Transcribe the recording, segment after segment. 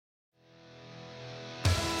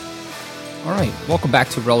All right, welcome back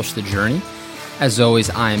to Relish the Journey. As always,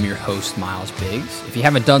 I am your host, Miles Biggs. If you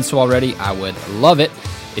haven't done so already, I would love it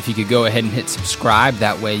if you could go ahead and hit subscribe.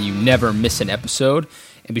 That way you never miss an episode.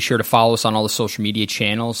 And be sure to follow us on all the social media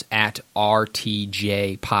channels at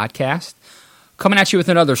RTJ Podcast. Coming at you with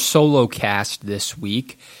another solo cast this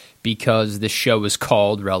week because this show is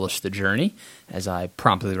called Relish the Journey, as I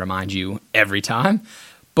promptly remind you every time.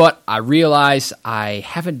 But I realize I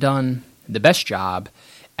haven't done the best job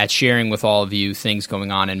at sharing with all of you things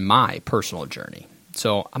going on in my personal journey.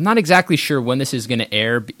 So I'm not exactly sure when this is going to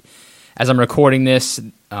air. As I'm recording this,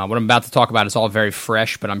 what I'm about to talk about is all very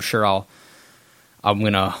fresh, but I'm sure I'm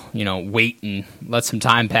going to, wait and let some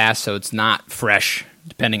time pass so it's not fresh,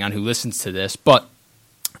 depending on who listens to this. But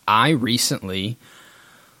I recently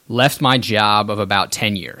left my job of about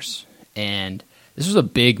 10 years, and this was a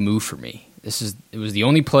big move for me. It was the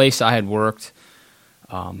only place I had worked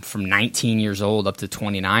from 19 years old up to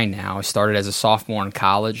 29 now. I started as a sophomore in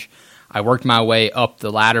college. I worked my way up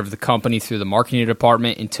the ladder of the company through the marketing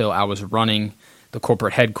department until I was running the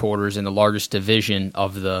corporate headquarters in the largest division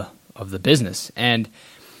of the business. And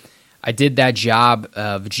I did that job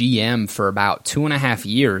of GM for about 2.5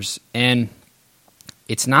 years. And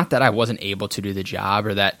it's not that I wasn't able to do the job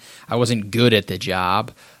or that I wasn't good at the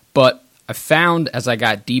job, but I found as I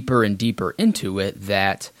got deeper and deeper into it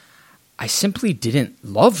that I simply didn't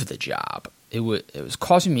love the job. It was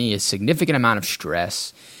causing me a significant amount of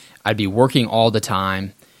stress. I'd be working all the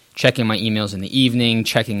time, checking my emails in the evening,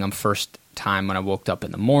 checking them first time when I woke up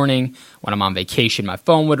in the morning. When I'm on vacation, my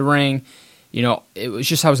phone would ring. It was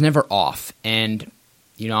just I was never off. And,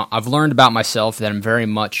 I've learned about myself that I'm very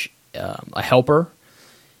much a helper.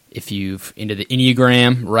 If you've into the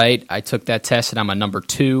Enneagram, right, I took that test and I'm a number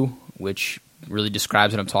 2, which really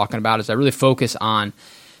describes what I'm talking about, is I really focus on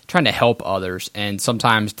trying to help others, and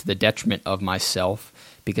sometimes to the detriment of myself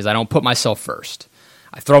because I don't put myself first.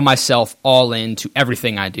 I throw myself all into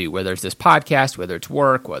everything I do, whether it's this podcast, whether it's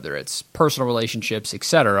work, whether it's personal relationships,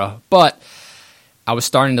 etc. But I was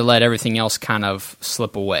starting to let everything else kind of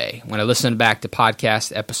slip away. When I listened back to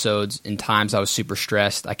podcast episodes in times I was super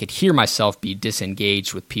stressed, I could hear myself be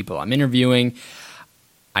disengaged with people I'm interviewing.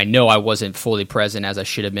 I know I wasn't fully present as I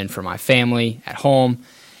should have been for my family at home.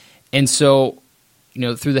 And so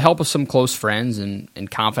through the help of some close friends and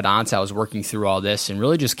confidants, I was working through all this and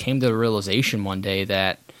really just came to the realization one day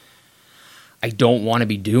that I didn't want to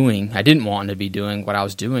be doing what I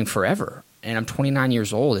was doing forever. And I'm 29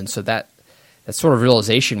 years old, and so that sort of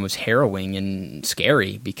realization was harrowing and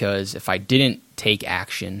scary because if I didn't take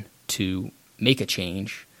action to make a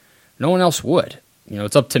change, no one else would.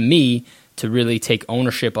 It's up to me to really take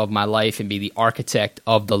ownership of my life and be the architect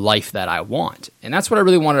of the life that I want. And that's what I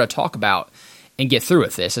really wanted to talk about and get through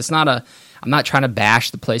with this. I'm not trying to bash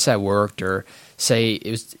the place I worked or say it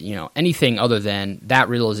was, anything other than that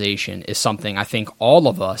realization is something I think all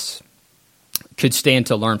of us could stand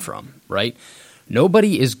to learn from, right?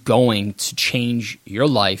 Nobody is going to change your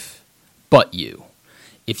life but you.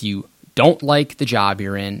 If you don't like the job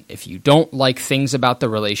you're in, if you don't like things about the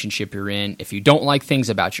relationship you're in, if you don't like things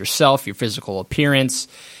about yourself, your physical appearance,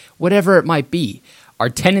 whatever it might be, our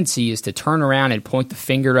tendency is to turn around and point the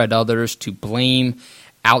finger at others, to blame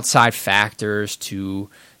outside factors, to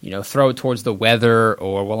throw it towards the weather,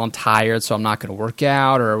 or, well, I'm tired, so I'm not going to work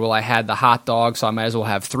out, or, well, I had the hot dog, so I might as well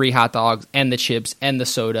have 3 hot dogs and the chips and the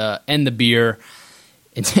soda and the beer,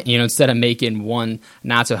 instead of making one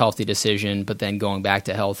not-so-healthy decision but then going back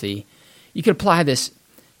to healthy. You could apply this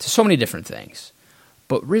to so many different things.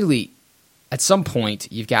 But really, at some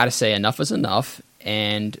point, you've got to say enough is enough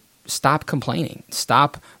and stop complaining.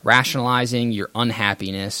 Stop rationalizing your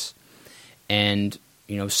unhappiness. And,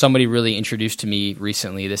 somebody really introduced to me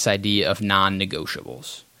recently this idea of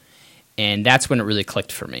non-negotiables. And that's when it really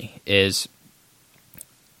clicked for me, is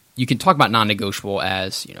you can talk about non-negotiable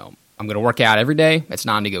as, I'm going to work out every day. It's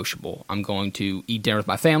non-negotiable. I'm going to eat dinner with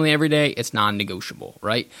my family every day. It's non-negotiable,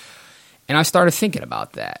 right? And I started thinking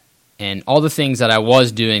about that and all the things that I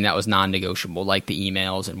was doing that was non-negotiable, like the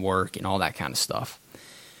emails and work and all that kind of stuff.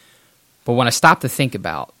 But when I stopped to think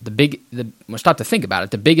about the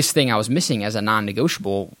biggest thing I was missing as a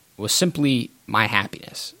non-negotiable was simply my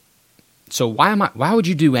happiness. So why would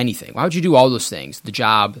you do anything? Why would you do all those things? The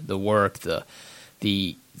job, the work, the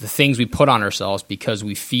things we put on ourselves because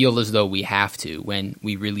we feel as though we have to when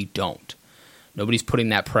we really don't. Nobody's putting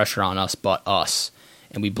that pressure on us but us.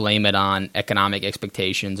 And we blame it on economic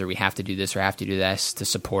expectations, or we have to do this or have to do this to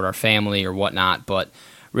support our family or whatnot. But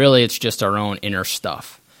really, it's just our own inner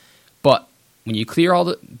stuff. But when you clear all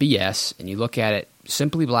the BS and you look at it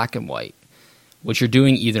simply black and white, what you're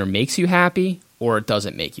doing either makes you happy or it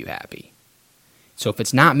doesn't make you happy. So if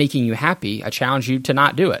it's not making you happy, I challenge you to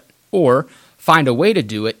not do it. Or find a way to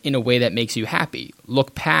do it in a way that makes you happy.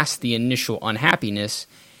 Look past the initial unhappiness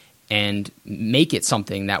and make it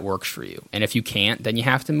something that works for you. And if you can't, then you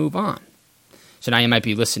have to move on. So now you might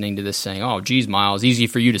be listening to this saying, oh, geez, Miles, easy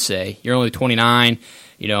for you to say. You're only 29.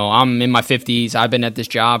 I'm in my 50s. I've been at this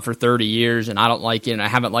job for 30 years, and I don't like it, and I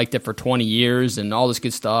haven't liked it for 20 years, and all this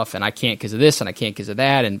good stuff, and I can't because of this, and I can't because of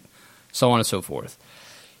that, and so on and so forth.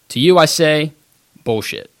 To you, I say,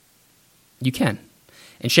 bullshit. You can.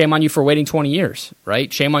 And shame on you for waiting 20 years,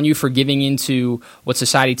 right? Shame on you for giving into what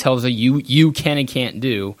society tells you can and can't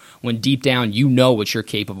do when deep down you know what you're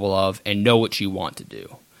capable of and know what you want to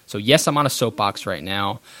do. So yes, I'm on a soapbox right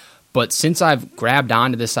now, but since I've grabbed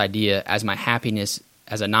onto this idea as my happiness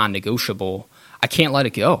as a non-negotiable, I can't let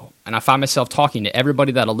it go. And I find myself talking to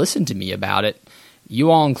everybody that'll listen to me about it,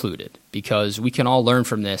 you all included, because we can all learn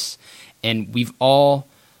from this. And we've all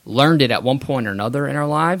learned it at one point or another in our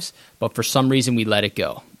lives, but for some reason we let it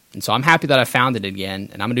go. And so I'm happy that I found it again,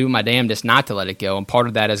 and I'm going to do my damnedest not to let it go. And part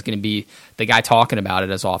of that is going to be the guy talking about it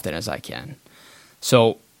as often as I can.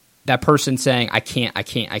 So that person saying, I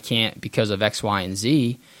can't because of X, Y, and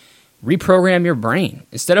Z, reprogram your brain.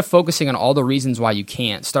 Instead of focusing on all the reasons why you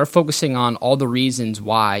can't, start focusing on all the reasons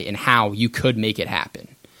why and how you could make it happen.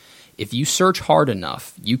 If you search hard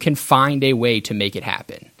enough, you can find a way to make it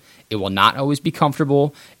happen. It will not always be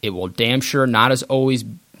comfortable. It will damn sure not always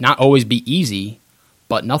be easy,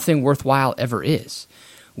 but nothing worthwhile ever is.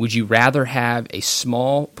 Would you rather have a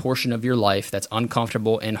small portion of your life that's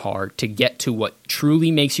uncomfortable and hard to get to what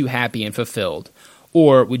truly makes you happy and fulfilled?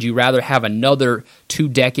 Or would you rather have another 2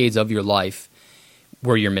 decades of your life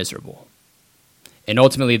where you're miserable? And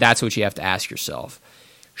ultimately, that's what you have to ask yourself.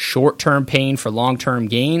 Short-term pain for long-term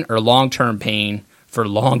gain, or long-term pain for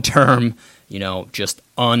long-term, just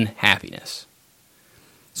unhappiness?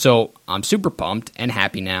 So I'm super pumped and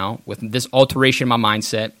happy now with this alteration of my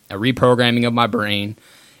mindset, a reprogramming of my brain,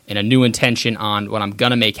 and a new intention on what I'm going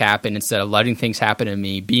to make happen instead of letting things happen to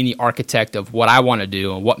me, being the architect of what I want to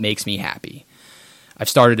do and what makes me happy. I've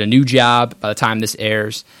started a new job by the time this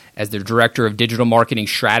airs as the director of digital marketing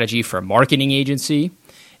strategy for a marketing agency,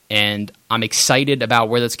 and I'm excited about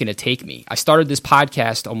where that's going to take me. I started this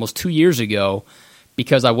podcast almost 2 years ago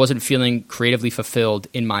because I wasn't feeling creatively fulfilled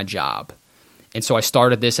in my job. And so I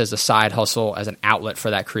started this as a side hustle, as an outlet for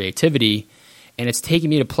that creativity, and it's taken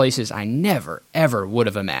me to places I never, ever would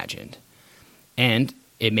have imagined. And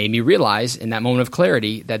it made me realize in that moment of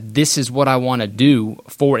clarity that this is what I want to do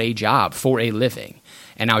for a job, for a living.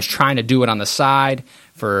 And I was trying to do it on the side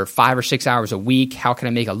for 5 or 6 hours a week. How can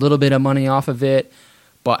I make a little bit of money off of it?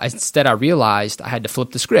 But instead I realized I had to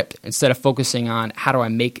flip the script. Instead of focusing on how do I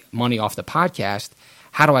make money off the podcast,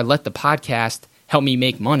 how do I let the podcast help me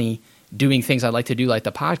make money doing things I like to do like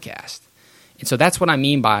the podcast? And so that's what I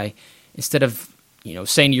mean by instead of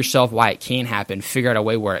saying to yourself why it can't happen, figure out a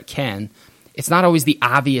way where it can. It's not always the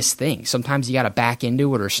obvious thing. Sometimes you got to back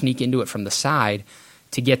into it or sneak into it from the side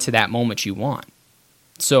to get to that moment you want.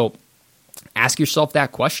 So ask yourself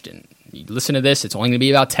that question. You listen to this, it's only going to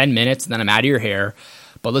be about 10 minutes, and then I'm out of your hair.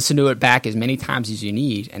 But listen to it back as many times as you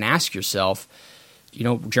need and ask yourself,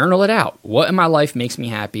 journal it out. What in my life makes me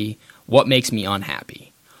happy? What makes me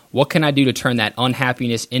unhappy? What can I do to turn that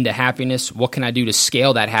unhappiness into happiness? What can I do to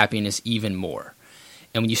scale that happiness even more?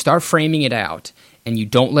 And when you start framing it out and you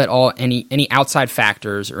don't let any outside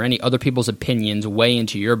factors or any other people's opinions weigh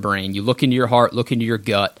into your brain, you look into your heart, look into your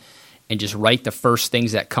gut, and just write the first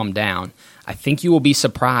things that come down, I think you will be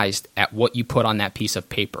surprised at what you put on that piece of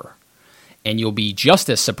paper. And you'll be just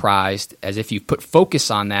as surprised as if you put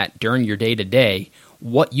focus on that during your day-to-day,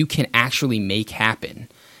 what you can actually make happen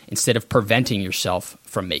instead of preventing yourself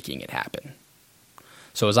from making it happen.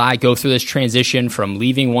 So as I go through this transition from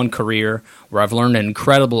leaving one career where I've learned an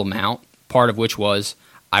incredible amount, part of which was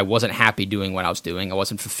I wasn't happy doing what I was doing, I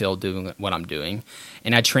wasn't fulfilled doing what I'm doing,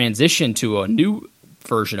 and I transitioned to a new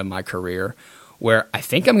version of my career where I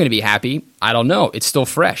think I'm going to be happy. I don't know. It's still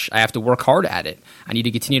fresh. I have to work hard at it. I need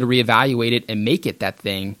to continue to reevaluate it and make it that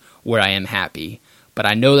thing where I am happy. But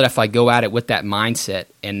I know that if I go at it with that mindset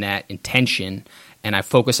and that intention, and I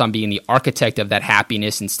focus on being the architect of that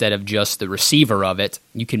happiness instead of just the receiver of it,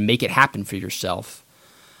 you can make it happen for yourself.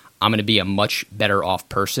 I'm going to be a much better off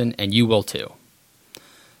person, and you will too.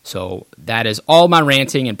 So that is all my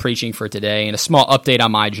ranting and preaching for today, and a small update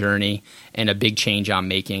on my journey and a big change I'm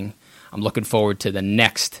making. I'm looking forward to the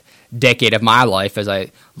next decade of my life as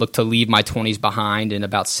I look to leave my 20s behind in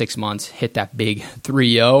about 6 months, hit that big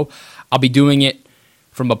 3-0. I'll be doing it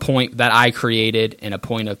from a point that I created and a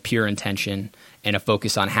point of pure intention and a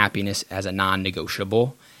focus on happiness as a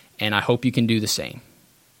non-negotiable, and I hope you can do the same.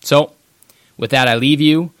 So With that, I leave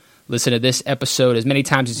you. Listen to this episode as many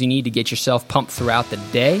times as you need to get yourself pumped throughout the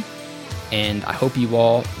day. And I hope you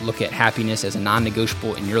all look at happiness as a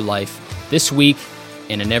non-negotiable in your life this week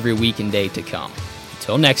and in every week and day to come.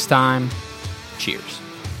 Until next time, cheers.